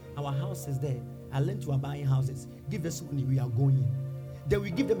say, our house is there. I learned you are buying houses. Give us money, we are going. Then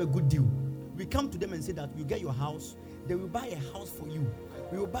we give them a good deal. We come to them and say that you get your house They will buy a house for you.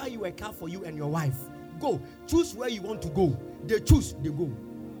 We will buy you a car for you and your wife. Go. Choose where you want to go. They choose, they go.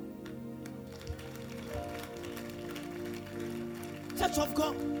 Church of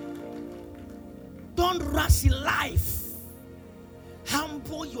God, don't rush in life.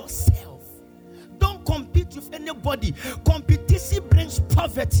 Humble yourself. Don't compete with anybody. Competition brings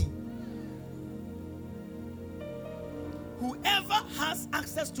poverty. Whoever has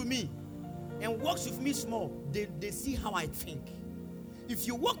access to me and works with me small, they see how I think. If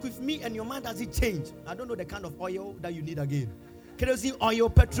you work with me and your mind doesn't change, I don't know the kind of oil that you need again. Kerosene oil,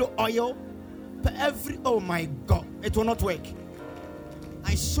 petrol oil, oh my God, it will not work.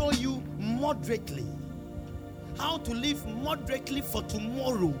 I show you moderately how to live moderately for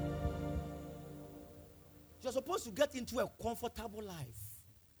tomorrow. You're supposed to get into a comfortable life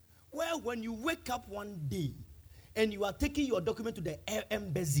where when you wake up one day and you are taking your document to the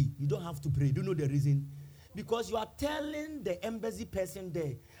embassy, you don't have to pray. Do you know the reason? Because you are telling the embassy person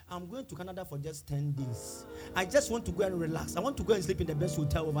there, I'm going to Canada for just 10 days. I just want to go and relax. I want to go and sleep in the best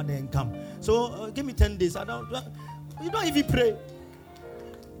hotel over there and come. So give me 10 days. You don't even pray.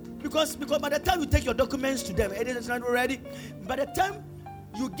 Because by the time you take your documents to them, it is not ready. By the time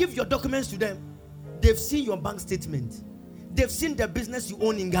you give your documents to them, they've seen your bank statement. They've seen the business you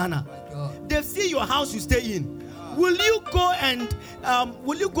own in Ghana. They've seen your house you stay in. Will you go and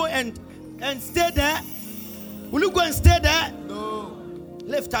stay there? Will you go and stay there? No.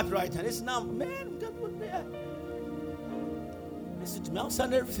 Lift up right hand. It's now, man. That would be. Listen to me. I'll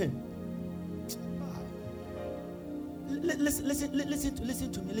send everything. Listen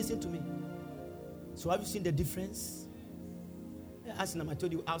to me. So have you seen the difference? I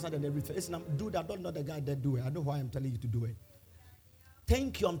told you outside and everything. Listen, dude, I don't know the guy that do it. I know why I'm telling you to do it.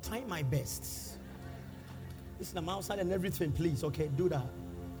 Thank you. I'm trying my best. Listen, I'm outside and everything. Please, okay, do that.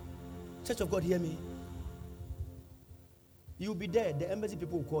 Church of God, hear me. You'll be there. The embassy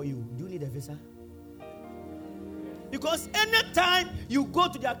people will call you. Do you need a visa? Because anytime you go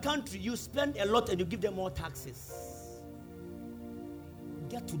to their country, you spend a lot and you give them more taxes.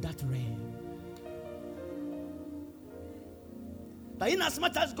 Get to that realm. That in as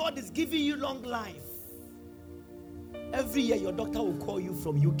much as God is giving you long life, every year your doctor will call you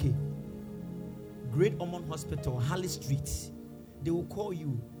from UK. Great Ormond Hospital, Harley Street. They will call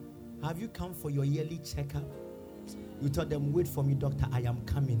you. Have you come for your yearly checkup? You tell them, wait for me, doctor, I am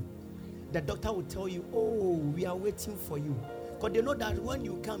coming. The doctor will tell you, oh, we are waiting for you. Because they know that when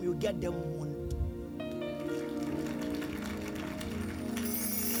you come, you get them money.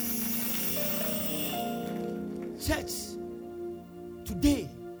 Church, today,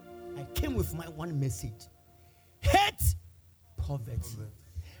 I came with my one message. Hate poverty.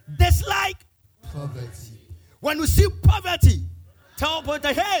 Dislike poverty. When you see poverty, tell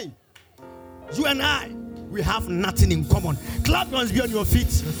poverty, hey, you and I, we have nothing in common. Clap your hands, be on your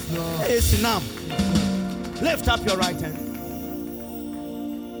feet. Hey, Sinam. Lift up your right hand.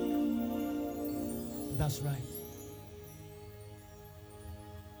 That's right.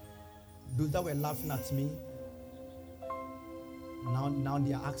 Those that were laughing at me, now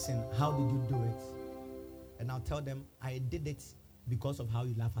they are asking, how did you do it? And I'll tell them, I did it because of how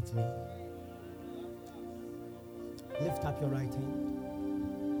you laugh at me. Lift up your right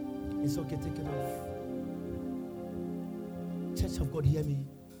hand. It's okay, take it off. Church of God, hear me.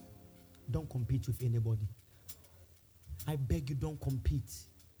 Don't compete with anybody. I beg you, don't compete.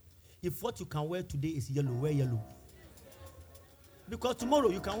 If what you can wear today is yellow, wear yellow. Because tomorrow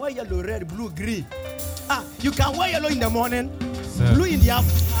you can wear yellow, red, blue, green. You can wear yellow in the morning, sir. Blue in the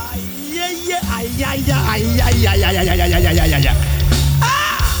afternoon.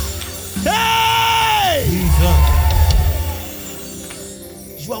 Hey!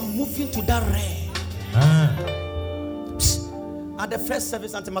 You are moving to that red. At the first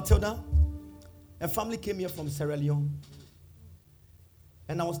service, Auntie Matilda, a family came here from Sierra Leone.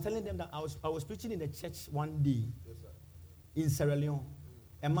 And I was telling them that I was preaching in a church one day in Sierra Leone.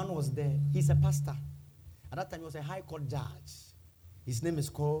 A man was there. He's a pastor. At that time, he was a high court judge. His name is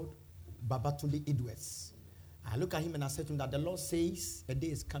called Babatunde Edwards. I look at him and I said to him that the Lord says, a day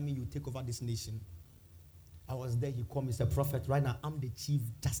is coming, you take over this nation. I was there. He called me, he's a prophet. Right now, I'm the Chief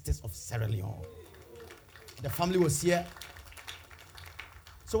Justice of Sierra Leone. The family was here.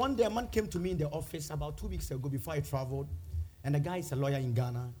 So one day a man came to me in the office about 2 weeks ago before I traveled, and the guy is a lawyer in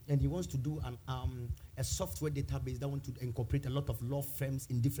Ghana, and he wants to do a software database that want to incorporate a lot of law firms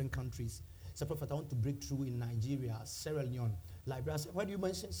in different countries. He said, Prophet, I want to break through in Nigeria, Sierra Leone, Liberia. I said, why do you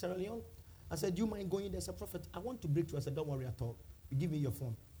mention Sierra Leone? I said, do you mind going there? I said, Prophet, I want to break through. I said, don't worry at all. You give me your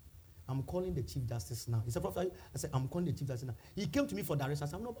phone. I'm calling the Chief Justice now. He said, Prophet, I said, I'm calling the Chief Justice now. He came to me for direction. I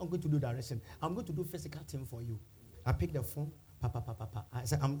said, I'm not going to do direction. I'm going to do physical thing for you. I picked the phone. Papa. I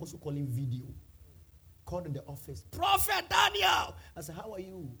said, I'm also calling video. Called in the office. Prophet Daniel. I said, how are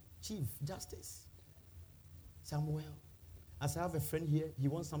you? Chief Justice. Samuel. I said, I have a friend here. He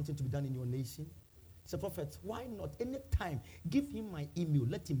wants something to be done in your nation. He said, Prophet, why not? Anytime. Give him my email.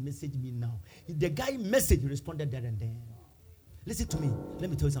 Let him message me now. The guy messaged, he responded there and then. Listen to me. Let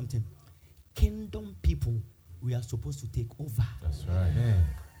me tell you something. Kingdom people, we are supposed to take over. That's right. Yeah.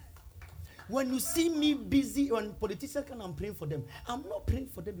 When you see me busy, when politicians come, I'm praying for them. I'm not praying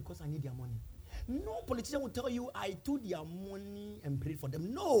for them because I need their money. No politician will tell you I took their money and prayed for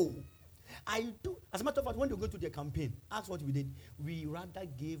them. No. I do. As a matter of fact, when they go to their campaign, ask what we did. We rather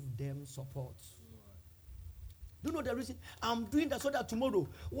gave them support. Do you know the reason? I'm doing that so that tomorrow,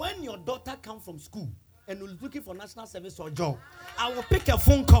 when your daughter comes from school and is looking for national service or job, I will pick a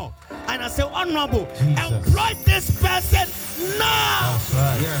phone call and I say, Honorable, employ this person now. That's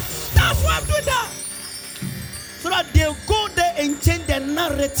right. Yes. That's why I'm doing that. So that they'll go there and change the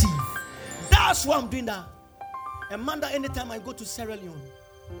narrative. That's why I'm doing that. Amanda, anytime I go to Sierra Leone,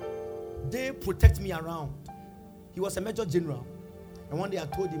 they protect me around. He was a major general. And one day I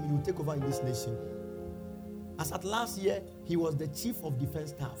told him, you will take over in this nation. As at last year, he was the chief of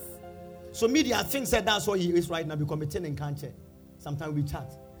defense staff. So media thinks that that's what he is right now because meeting in Kanche. Sometimes we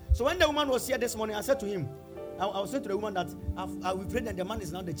chat. So when the woman was here this morning, I said to him, I was saying to the woman that we prayed that the man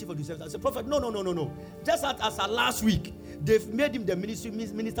is now the chief of defense. I said, Prophet, no. Just as last week, they've made him the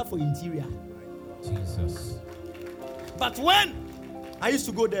minister for interior. Jesus. But when I used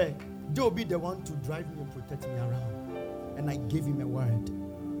to go there, they will be the one to drive me and protect me around. And I gave him a word.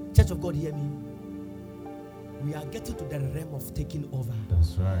 Church of God, hear me. We are getting to the realm of taking over.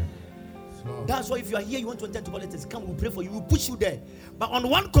 That's right. That's why if you are here, you want to enter into politics, come, we'll pray for you, we'll push you there. But on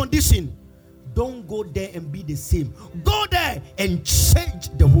one condition, don't go there and be the same. Go there and change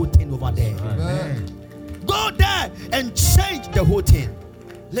the whole thing over there. Amen. Go there and change the whole thing.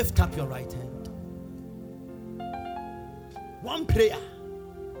 Lift up your right hand. One prayer.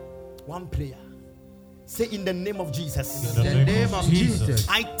 Say, in the name of Jesus. In the name of Jesus.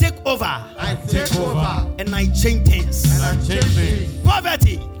 I take over. And I change things.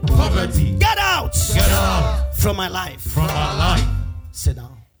 Poverty. Get out. From my life. Sit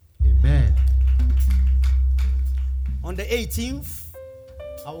down. Amen. On the 18th,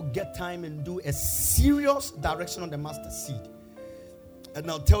 I will get time and do a serious direction on the mustard seed. And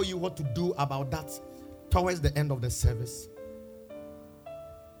I'll tell you what to do about that towards the end of the service.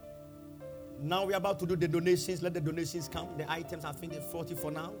 Now we're about to do the donations. Let the donations come. The items, I think, 40 for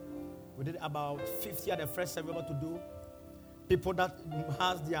now. We did about 50 at the first service we're about to do. People that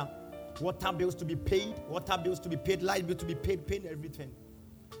has their water bills to be paid, light bills to be paid, paying everything.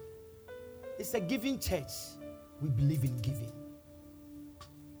 It's a giving church. We believe in giving.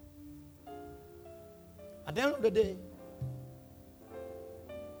 At the end of the day,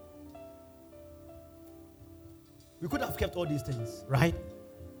 we could have kept all these things, right?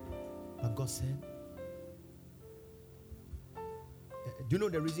 But God said, do you know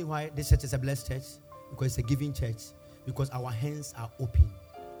the reason why this church is a blessed church? Because it's a giving church. Because our hands are open.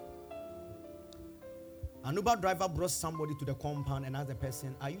 An Uber driver brought somebody to the compound and asked the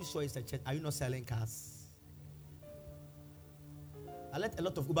person, are you sure it's a church? Are you not selling cars? I let a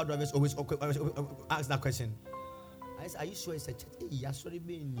lot of Uber drivers always ask that question. I said, are you sure it's a church? Hey, I'm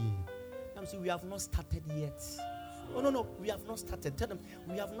saying, we have not started yet. No, we have not started. Tell them,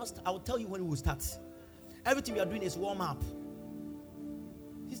 we have not I will tell you when we will start. Everything we are doing is warm up.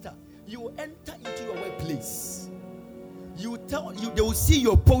 Sister, you will enter into your workplace. They will see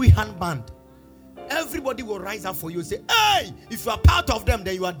your Powie handband. Everybody will rise up for you and say, hey, if you are part of them,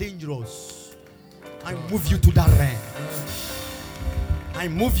 then you are dangerous. I move you to that realm. I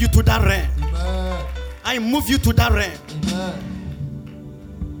move you to that realm. I move you to that realm.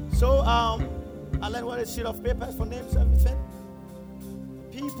 So, I learned what a sheet of papers for names, everything.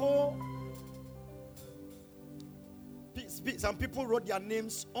 Some people wrote their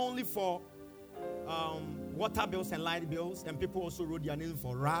names only for water bills and light bills, and people also wrote their names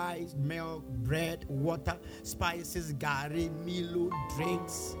for rice, milk, bread, water, spices, gari, Milo,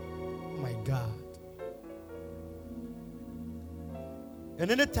 drinks. Oh my God. And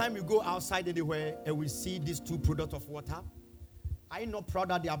anytime you go outside anywhere and we see these two products of water, are you not proud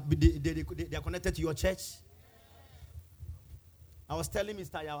that they are connected to your church? I was telling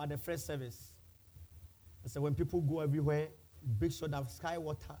Mr. Yao at the first service, I said, when people go everywhere, make sure that Sky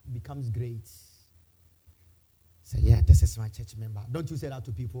Water becomes great. I said, yeah, this is my church member. Don't you say that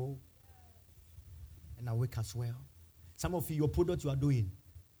to people? And I work as well. Some of you, your product you are doing,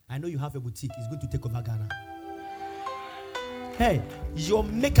 I know you have a boutique. It's going to take over Ghana. Hey, your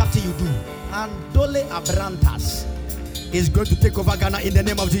makeup thing you do, and Dole Abrantas is going to take over Ghana in the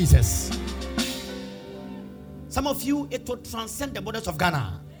name of Jesus. Some of you, it will transcend the borders of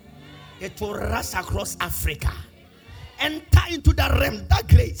Ghana. It will rush across Africa. Enter into that realm, that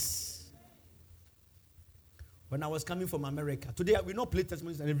grace. When I was coming from America, today we not play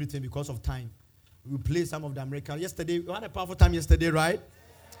testimonies and everything because of time. We play some of the American. Yesterday, we had a powerful time yesterday, right?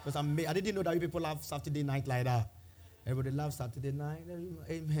 Because I didn't know that you people love Saturday night like that. Everybody loves Saturday night.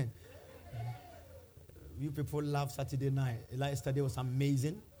 Amen. You people love Saturday night. Like yesterday was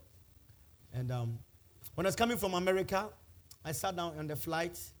amazing. And when I was coming from America, I sat down on the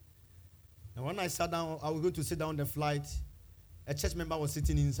flight. And when I sat down, I was going to sit down on the flight. A church member was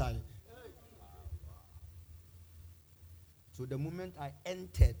sitting inside. So the moment I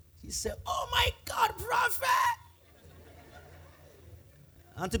entered, he said, "Oh my God, prophet!"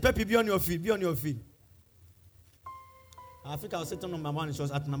 Auntie Pepe, be on your feet. Be on your feet. I think I was sitting on number 1. And she was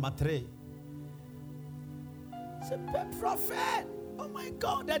at number 3. He said, "Prophet, oh my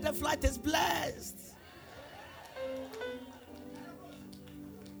God, that the flight is blessed."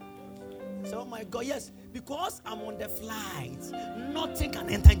 So, oh my God, yes, because I'm on the flight, nothing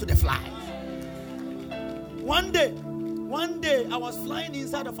can enter into the flight. One day, I was flying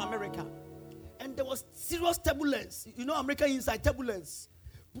inside of America, and there was serious turbulence. You know, America inside turbulence.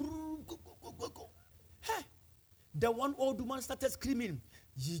 Hey, the one old woman started screaming,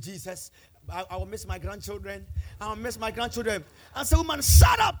 "Jesus, I will miss my grandchildren. I will miss my grandchildren." I said, "Woman,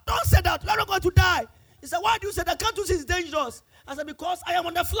 shut up. Don't say that. You're not going to die." He said, "Why do you say that? Can't you see it's dangerous?" I said, "Because I am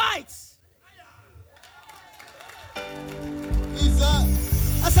on the flight."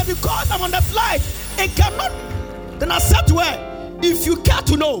 I said, "Because I'm on the flight, it cannot." Then I said to her, "If you care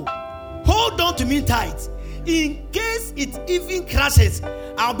to know, hold on to me tight. In case it even crashes,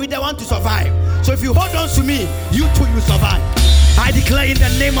 I'll be the one to survive. So if you hold on to me, you too will survive." I declare in the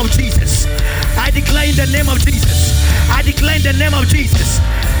name of Jesus. I declare in the name of Jesus. I declare in the name of Jesus.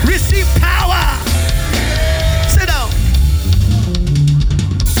 Receive power. Sit down.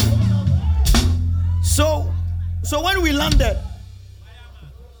 So when we landed,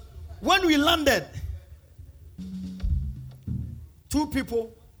 2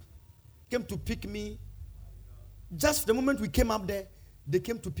 people came to pick me. Just the moment we came up there, they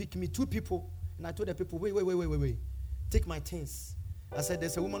came to pick me. 2 people. And I told the people, wait. Take my things. I said,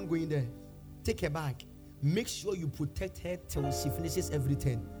 "There's a woman going there. Take her bag. Make sure you protect her till she finishes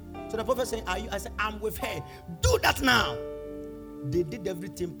everything." So the prophet said, "Are you?" I said, "I'm with her. Do that now." They did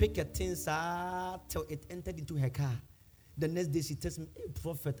everything, pick her things till it entered into her car. The next day she tells me, "Hey,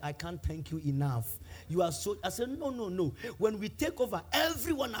 prophet, I can't thank you enough. You are so..." I said, No. When we take over,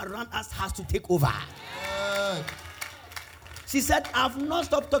 everyone around us has to take over. She said, "I've not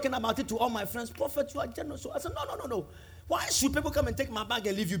stopped talking about it to all my friends. Prophet, you are generous." I said, No. Why should people come and take my bag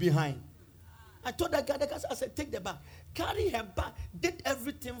and leave you behind? I told that guy, I said, "Take the bag." Carry her bag. Did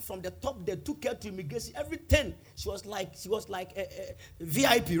everything from the top. They took her to immigration. Everything. She was like a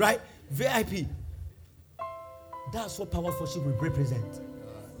VIP, right? VIP. That's what powerful worship will represent.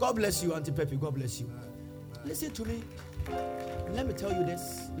 God bless you, Auntie Pepe. God bless you. Listen to me. Let me tell you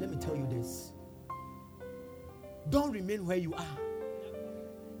this. Don't remain where you are.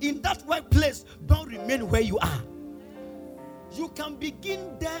 In that workplace, don't remain where you are. You can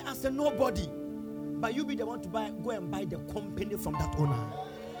begin there as a nobody, but you be the one to go and buy the company from that owner.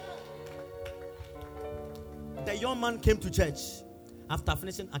 The young man came to church after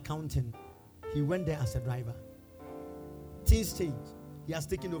finishing accounting. He went there as a driver. Things changed. He has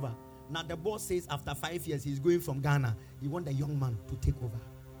taken over. Now the boss says after 5 years he's going from Ghana. He wants the young man to take over.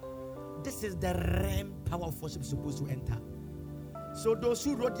 This is the realm power of worship supposed to enter. So those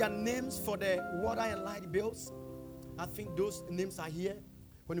who wrote their names for the water and light bills, I think those names are here.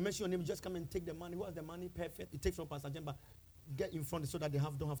 When you mention your name, just come and take the money. Who has the money? Perfect. You take from Pastor Jemba. Get in front so that they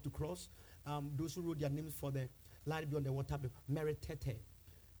don't have to cross. Those who wrote their names for the light bill and the water bill. Mary Tete,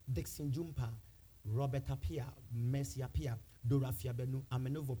 Dixon Jumpa, Robert Apia, Mercy Apia, Dora Fiabenu,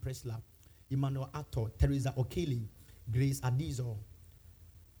 Amenovo Presla, Emmanuel Ato, Teresa Okeli, Grace Adizo,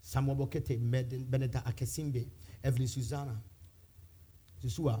 Samuel Bokete, Benita Akesimbe, Evelyn Susanna,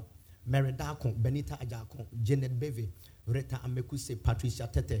 Susua, Mary Darko, Benita Ajako, Janet Beve, Reta Amekuse, Patricia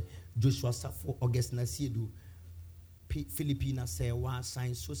Tete, Joshua Safo, August Nasiedu, Filipina Sewa,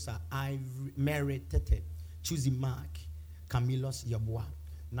 Sain Sosa, Mary Tete, Chuzi Mark, Camilos Yabua.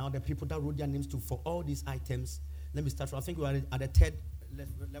 Now the people that wrote their names for all these items, let me start from, I think we are at the 3rd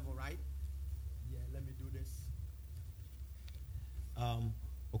level, right? Yeah, let me do this.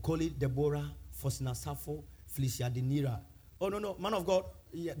 Okoli, Deborah, Fosina Safo, Felicia Denira. Oh, no, man of God.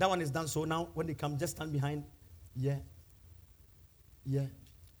 Yeah, that one is done. So now when they come, just stand behind. Yeah. Yeah.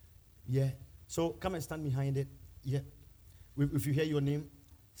 So come and stand behind it. Yeah. If you hear your name,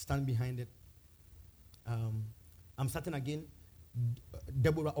 stand behind it. I'm starting again.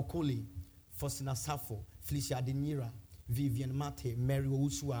 Deborah Okoli, Faustina Safo, Felicia Denira, Vivian Mate, Mary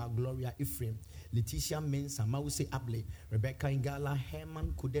Owusua, Gloria Ephraim, Leticia Mensa, Mause Able, Rebecca Ingala,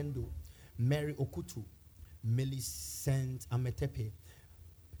 Herman Kudendo, Mary Okutu, Millicent Ametepe,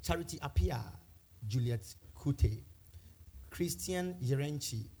 Charity Apia, Juliet Kute, Christian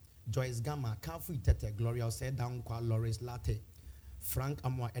Yerenchi, Joyce Gama, Kafu Itete, Gloria Osedankwa, Loris Latte, Frank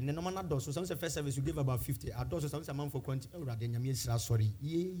Amwa, and then no man does. So, some first service you give about 50. I do some amount for quantity. Oh, sorry.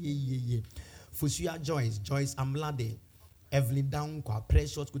 Yeah. Fusia Joyce Amlade, Evelyn Dankwa,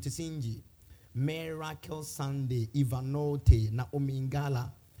 Precious Kutisinji, Miracle Sunday, Ivanote, Naomi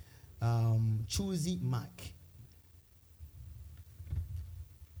Ngala, Chuzi Mark,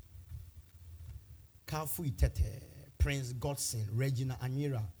 Kafu Itete, Prince Godson, Regina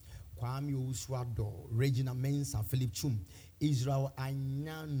Anira, Kwame Uswado, Regina Mensa, Philip Chum, Israel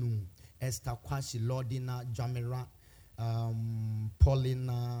Anyanu, Esther Kwashi, Lordina Jamera,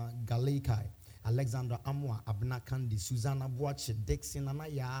 Paulina Galekai, Alexandra Amwa, Abna Kandi, Susanna Boache, Dixon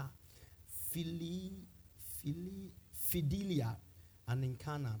Anaya, Fidelia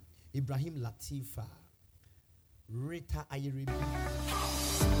Aninkana, Ibrahim Latifa, Rita Ayiribi.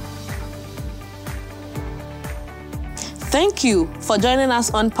 Thank you for joining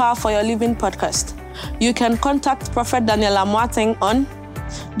us on Power for Your Living podcast. You can contact Prophet Daniel Amoateng on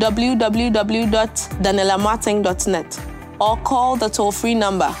www.danielamoateng.net or call the toll-free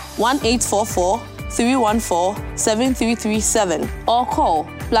number 1-844-314-7337 or call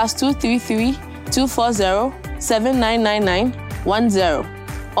 +233 240 799910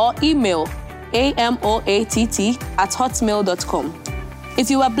 or email amoatt@hotmail.com. If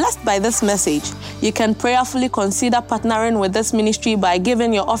you were blessed by this message, you can prayerfully consider partnering with this ministry by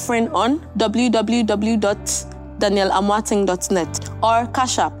giving your offering on www.danielamoateng.net or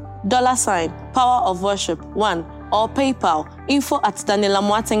Cash App, $Power of Worship 1 or PayPal,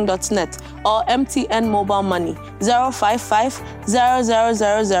 info@danielamoateng.net or MTN Mobile Money 055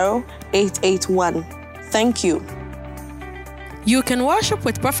 0000 881. Thank you. You can worship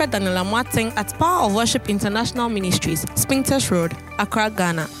with Prophet Daniel Amoateng at Power of Worship International Ministries, Spintex Road, Accra,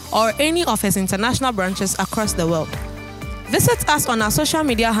 Ghana, or any of his international branches across the world. Visit us on our social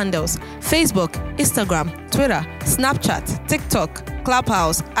media handles: Facebook, Instagram, Twitter, Snapchat, TikTok,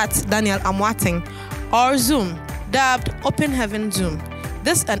 Clubhouse @Daniel Amoateng, or Zoom, dubbed Open Heaven Zoom.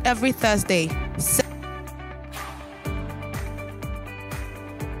 This and every Thursday,